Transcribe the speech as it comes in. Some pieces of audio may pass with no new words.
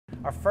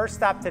Our first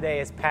stop today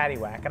is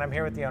Paddiwhack, and I'm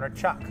here with the owner,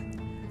 Chuck.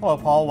 Hello,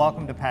 Paul.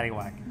 Welcome to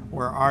Paddiwhack.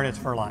 We're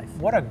artists for life.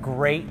 What a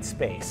great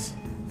space.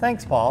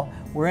 Thanks, Paul.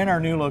 We're in our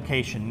new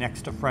location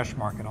next to Fresh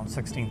Market on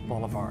 16th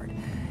Boulevard.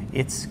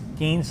 It's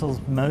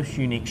Gainesville's most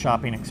unique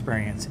shopping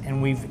experience,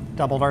 and we've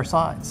doubled our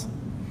size.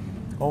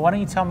 Well, why don't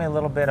you tell me a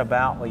little bit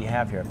about what you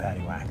have here at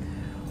Paddiwhack?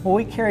 Well,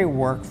 we carry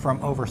work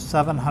from over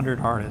 700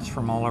 artists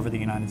from all over the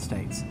United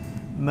States.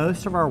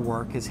 Most of our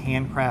work is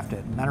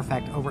handcrafted. Matter of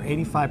fact, over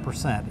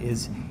 85%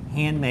 is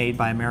handmade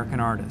by American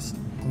artists.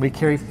 We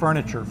carry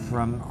furniture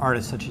from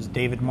artists such as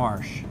David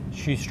Marsh,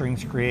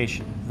 Shoestrings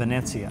Creation,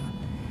 Venezia,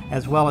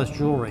 as well as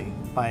jewelry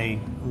by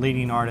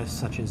leading artists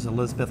such as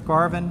Elizabeth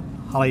Garvin,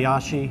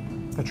 Hayashi,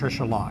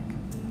 Patricia Locke.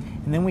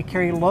 And then we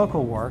carry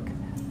local work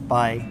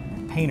by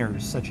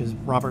painters such as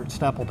Robert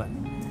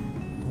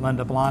Stapleton,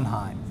 Linda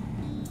Blondheim,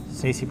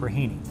 Stacy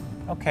Brahini.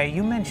 Okay,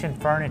 you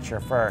mentioned furniture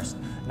first.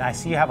 Now I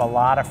see you have a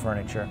lot of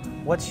furniture.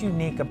 What's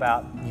unique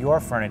about your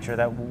furniture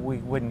that we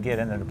wouldn't get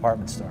in a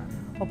department store?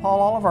 Well, Paul,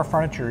 all of our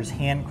furniture is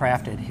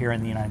handcrafted here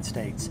in the United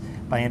States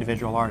by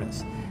individual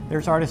artists.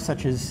 There's artists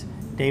such as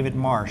David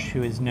Marsh,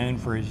 who is known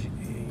for his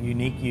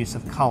unique use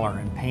of color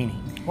and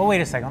painting. Well,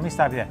 wait a second, let me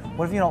stop you there.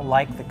 What if you don't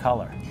like the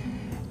color?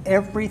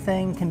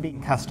 Everything can be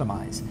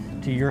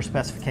customized to your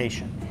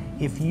specification.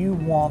 If you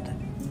want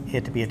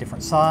it to be a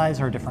different size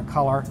or a different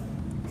color,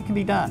 it can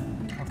be done.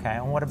 Okay,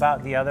 and what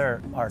about the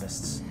other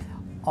artists?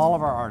 All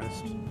of our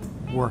artists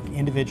work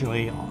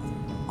individually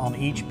on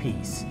each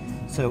piece,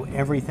 so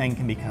everything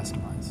can be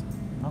customized.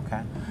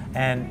 Okay,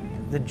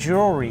 and the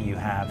jewelry you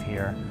have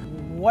here,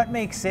 what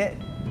makes it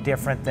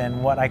different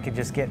than what I could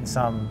just get in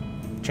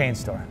some chain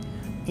store?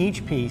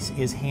 Each piece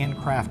is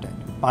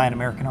handcrafted by an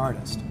American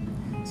artist,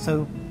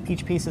 so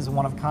each piece is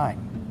one of a kind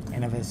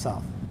in of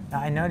itself. Now,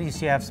 I notice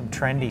you have some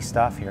trendy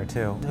stuff here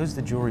too. Who's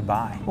the jewelry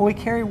by? Well, we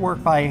carry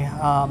work by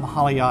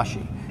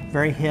Hayashi,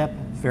 very hip,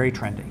 very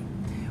trendy.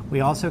 We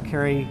also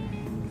carry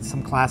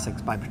some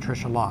classics by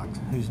Patricia Locke,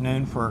 who's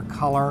known for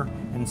color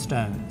and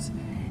stones.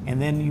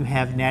 And then you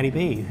have Natty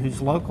B,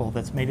 who's local,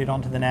 that's made it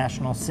onto the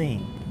national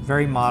scene.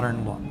 Very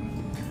modern look.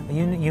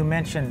 You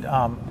mentioned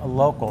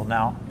local.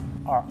 Now,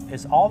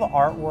 is all the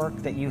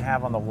artwork that you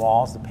have on the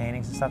walls, the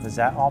paintings and stuff, is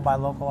that all by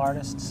local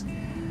artists?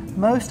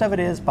 Most of it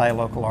is by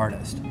local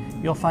artists.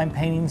 You'll find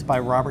paintings by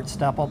Robert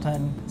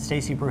Stapleton,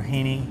 Stacy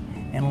Brahini,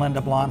 and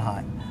Linda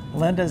Blondheim.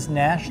 Linda's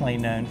nationally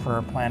known for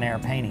her plein air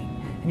painting,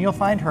 and you'll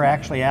find her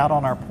actually out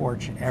on our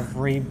porch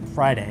every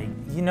Friday.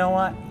 You know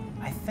what?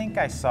 I think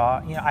I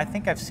saw, I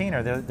think I've seen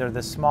her. They're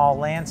the small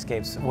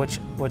landscapes, which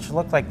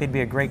look like they'd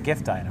be a great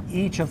gift item.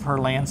 Each of her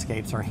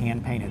landscapes are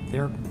hand painted.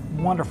 They're a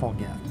wonderful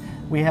gift.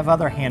 We have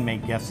other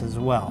handmade gifts as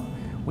well.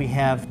 We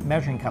have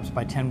measuring cups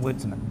by Tin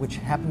Woodsman, which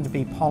happen to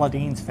be Paula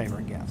Deen's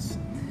favorite gifts.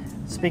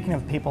 Speaking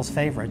of people's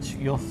favorites,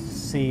 you'll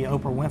see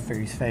Oprah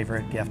Winfrey's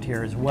favorite gift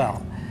here as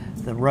well.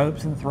 The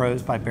Robes and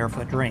Throws by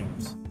Barefoot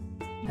Dreams,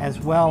 as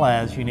well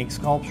as unique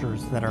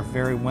sculptures that are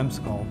very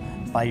whimsical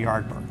by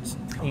Yardbirds.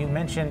 You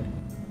mentioned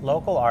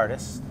local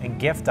artists and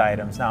gift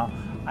items. Now,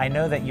 I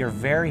know that you're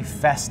very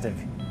festive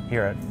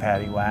here at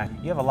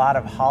Paddiwhack. You have a lot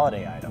of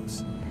holiday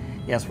items.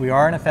 Yes, we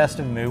are in a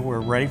festive mood.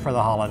 We're ready for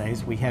the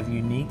holidays. We have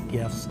unique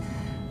gifts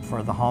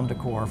for the home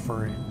decor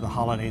for the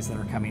holidays that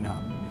are coming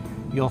up.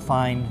 You'll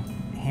find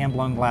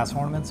hand-blown glass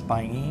ornaments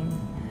by Eames,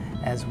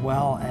 as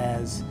well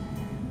as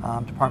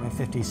Department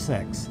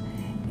 56,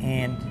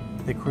 and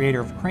the creator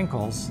of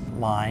Crinkles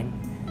line,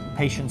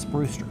 Patience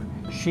Brewster.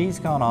 She's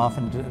gone off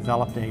and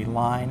developed a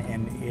line,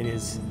 and it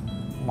is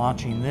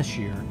launching this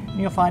year, and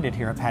you'll find it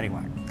here at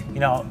Paddiwhack.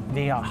 You know,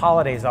 the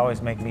holidays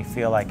always make me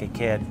feel like a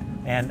kid,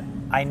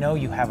 and I know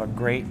you have a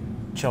great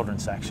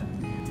children's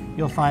section.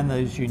 You'll find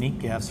those unique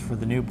gifts for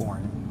the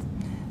newborn,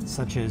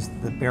 such as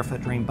the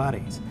Barefoot Dream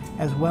Buddies,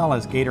 as well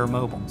as Gator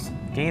Mobiles.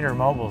 Gator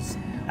Mobiles.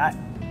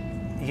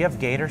 You have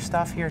Gator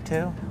stuff here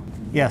too?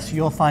 Yes,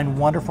 you'll find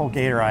wonderful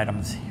Gator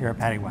items here at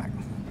Paddiwhack.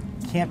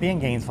 Can't be in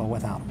Gainesville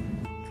without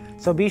them.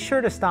 So be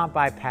sure to stop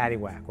by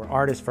Paddiwhack. We're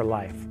artists for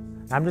life.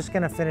 I'm just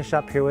going to finish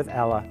up here with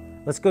Ella.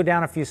 Let's go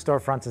down a few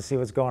storefronts and see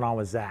what's going on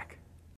with Zach.